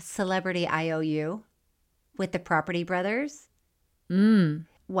of Celebrity IOU with the Property Brothers.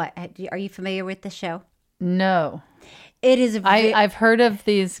 What? Are you familiar with the show? No. It is. I've heard of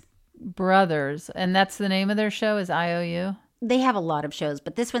these brothers, and that's the name of their show is IOU? They have a lot of shows,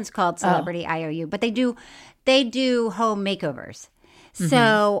 but this one's called Celebrity IOU. But they do home makeovers.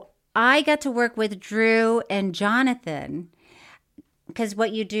 So I got to work with Drew and Jonathan. Because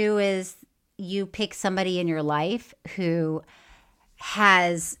what you do is you pick somebody in your life who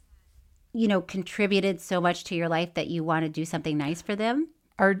has, contributed so much to your life that you want to do something nice for them.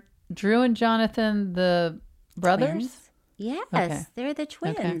 Are Drew and Jonathan the brothers? Twins? Yes, Okay. They're the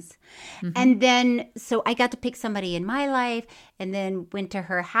twins. Okay. And then, so I got to pick somebody in my life and then went to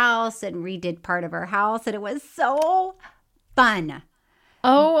her house and redid part of her house. And it was so fun.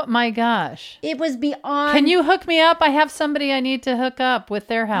 Oh my gosh. It was beyond. Can you hook me up? I have somebody I need to hook up with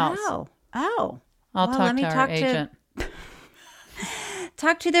their house. Oh. I'll talk to our agent.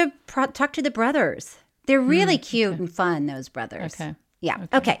 Talk to the brothers. They're really cute and fun, those brothers. Okay. Yeah.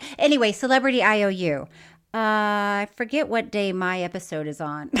 Okay. Anyway, Celebrity IOU. I forget what day my episode is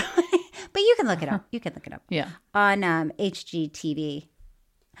on, but you can look it up. Yeah. On HGTV.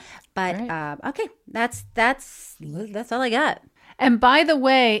 But okay, that's all I got. And by the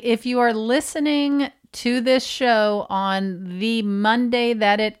way, if you are listening to this show on the Monday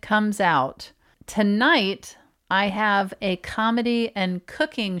that it comes out, tonight I have a comedy and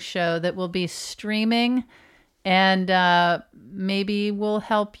cooking show that will be streaming, and maybe will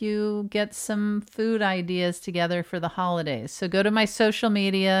help you get some food ideas together for the holidays. So go to my social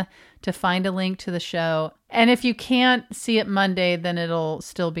media to find a link to the show. And if you can't see it Monday, then it'll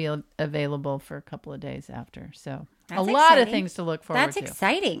still be available for a couple of days after. So That's a lot exciting. of things to look forward to. That's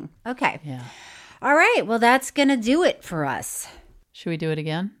exciting. Okay. Yeah. All right. Well, that's going to do it for us. Should we do it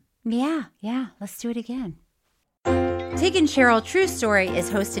again? Yeah. Let's do it again. Tig and Cheryl True Story is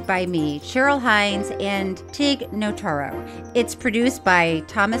hosted by me, Cheryl Hines, and Tig Notaro. It's produced by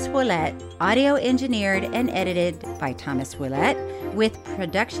Thomas Willett, audio engineered and edited by Thomas Willett, with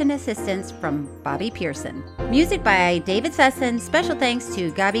production assistance from Bobby Pearson. Music by David Sussin. Special thanks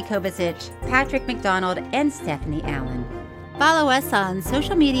to Gabi Kovacic, Patrick McDonald, and Stephanie Allen. Follow us on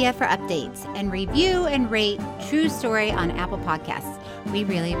social media for updates and review and rate True Story on Apple Podcasts. We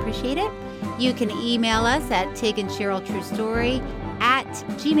really appreciate it. You can email us at Tig and Cheryl True Story at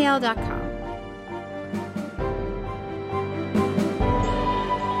gmail.com.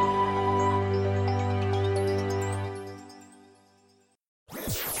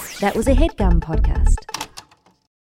 That was a HeadGum podcast.